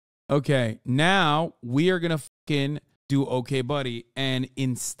Okay, now we are going to fucking do Okay Buddy. And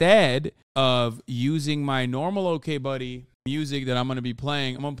instead of using my normal Okay Buddy music that I'm going to be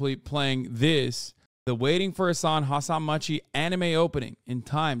playing, I'm going to be playing this, the Waiting for HasanAbi anime opening in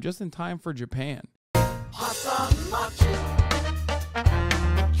time, just in time for Japan.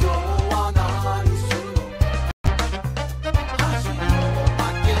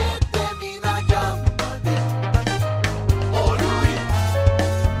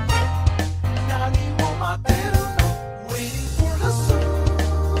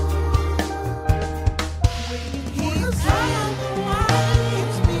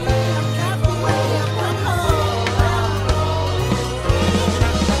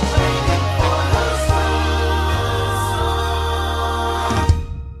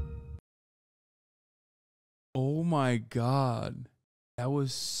 Oh my God, that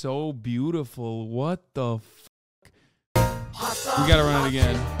was so beautiful. What the fuck? We gotta run it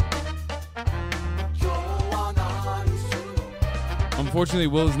again. Unfortunately,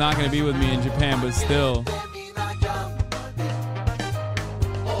 Will is not gonna be with me in Japan, but still.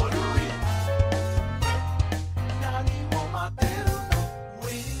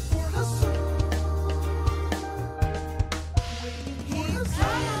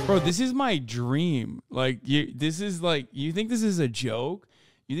 Bro, this is my dream. Like, this is like, you think this is a joke?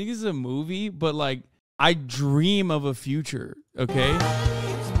 You think this is a movie? But like, I dream of a future, okay?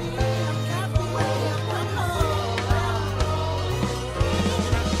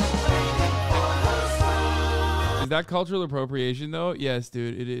 Is that cultural appropriation though? Yes,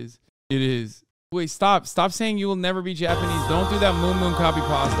 dude, it is. It is. Wait, stop. Stop saying you will never be Japanese. Don't do that moon copy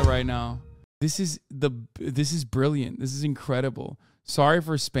pasta right now. This is brilliant. This is incredible. Sorry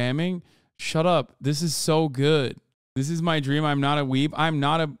for spamming. Shut up. This is so good. This is my dream. I'm not a weeb. I'm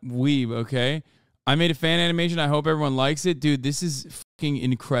not a weeb, okay? I made a fan animation. I hope everyone likes it. Dude, this is fucking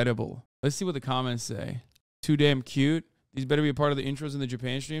incredible. Let's see what the comments say. Too damn cute. These better be a part of the intros in the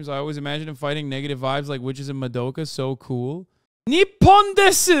Japan streams. I always imagine him fighting negative vibes like witches in Madoka. So cool. Nippon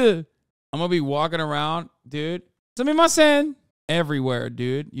desu! I'm gonna be walking around, dude. Sumimasen! Everywhere,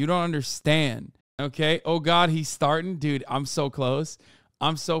 dude. You don't understand. Okay. Oh God, he's starting. Dude, I'm so close.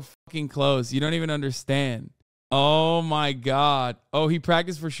 I'm so fucking close. You don't even understand. Oh my God. Oh, he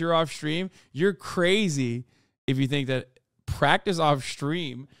practiced for sure off stream. You're crazy if you think that practice off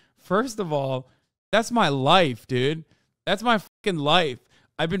stream. First of all, that's my life, dude. That's my fucking life.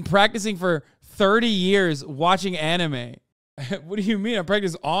 I've been practicing for 30 years watching anime. What do you mean? I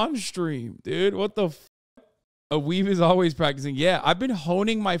practice on stream, dude. What the fuck? A weeb is always practicing. Yeah, I've been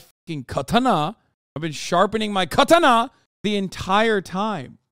honing my fucking katana. I've been sharpening my katana the entire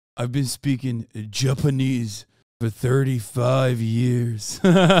time. I've been speaking Japanese for 35 years.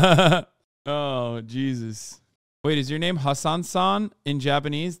 Oh, Jesus. Wait, is your name Hasan-san in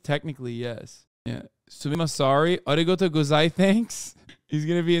Japanese? Technically, yes. Yeah. Sumimasen. Arigato gozai. Thanks. He's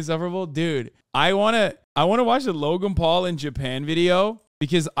going to be insufferable. Dude, I want to watch the Logan Paul in Japan video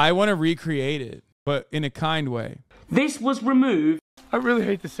because I want to recreate it, but in a kind way. This was removed. I really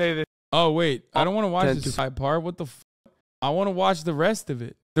hate to say this. Oh, wait. I don't want to watch this side part. What the f? I want to watch the rest of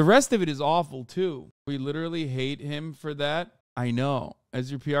it. The rest of it is awful, too. We literally hate him for that. I know.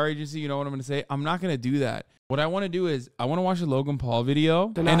 As your PR agency, you know what I'm going to say? I'm not going to do that. What I want to do is I want to watch the Logan Paul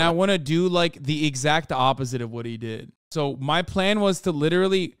video, and I want to do, like, the exact opposite of what he did. So my plan was to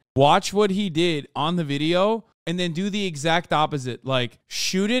literally watch what he did on the video and then do the exact opposite. Like,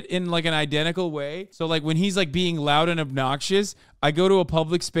 shoot it in, like, an identical way. So, like, when he's, like, being loud and obnoxious, I go to a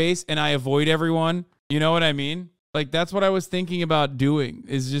public space and I avoid everyone. You know what I mean? Like, that's what I was thinking about doing.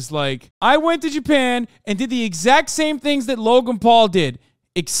 Is just, like, I went to Japan and did the exact same things that Logan Paul did.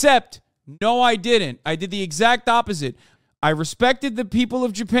 Except, no, I didn't. I did the exact opposite. I respected the people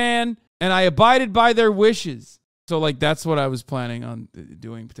of Japan and I abided by their wishes. So, like, that's what I was planning on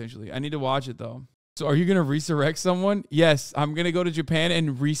doing, potentially. I need to watch it, though. So are you going to resurrect someone? Yes, I'm going to go to Japan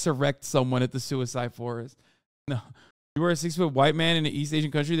and resurrect someone at the suicide forest. No. You are a 6-foot white man in an East Asian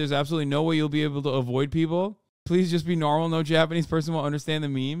country. There's absolutely no way you'll be able to avoid people. Please just be normal. No Japanese person will understand the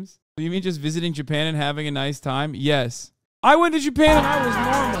memes. So you mean just visiting Japan and having a nice time? Yes. I went to Japan and I was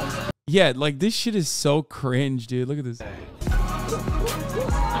normal. Yeah, like this shit is so cringe, dude. Look at this.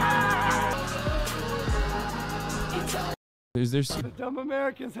 Is there The dumb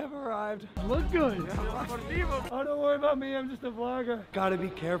Americans have arrived. Look good. Oh, don't worry about me. I'm just a vlogger. Gotta be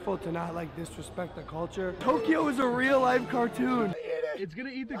careful to not like disrespect the culture. Tokyo is a real life cartoon. It's gonna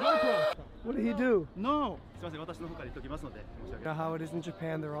eat the GoPro. What did he do? No. You know how it is in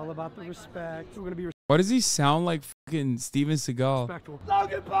Japan. They're all about the respect. We're gonna be Why does he sound like fucking Steven Seagal? respectful.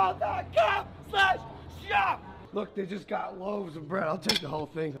 LoganPaul.com/shop. Look, they just got loaves of bread. I'll take the whole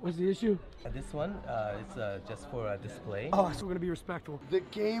thing. What's the issue? This one is just for a display. Oh, so we're gonna be respectful. The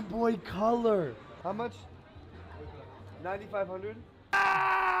Game Boy Color. How much? 9,500.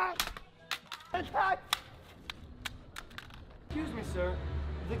 Ah! Excuse me, sir.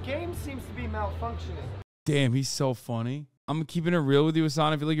 The game seems to be malfunctioning. Damn, he's so funny. I'm keeping it real with you,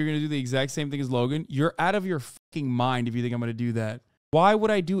 Hasan. I feel like you're going to do the exact same thing as Logan. You're out of your fucking mind if you think I'm going to do that. Why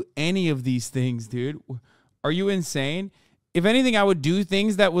would I do any of these things, dude? Are you insane? If anything, I would do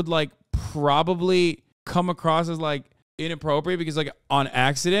things that would like probably come across as like inappropriate because like on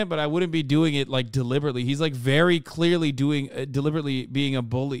accident, but I wouldn't be doing it like deliberately. He's like very clearly doing deliberately being a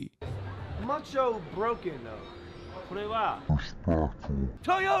bully. Macho broken though.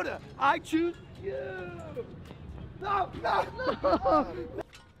 Toyota, I choose you. No, no, no.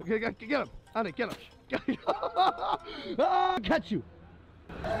 Okay, get him. Honey, get him. Oh, catch you.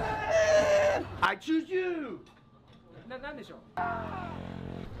 I choose you.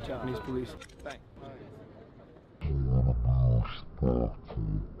 Japanese police. Bang.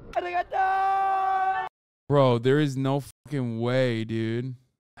 Bro, there is no fucking way, dude.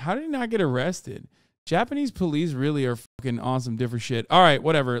 How did he not get arrested? Japanese police really are fucking awesome, different shit. All right,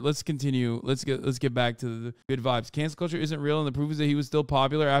 whatever. Let's continue. Let's get back to the good vibes. Cancel culture isn't real, and the proof is that he was still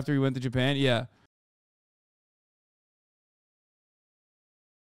popular after he went to Japan. Yeah.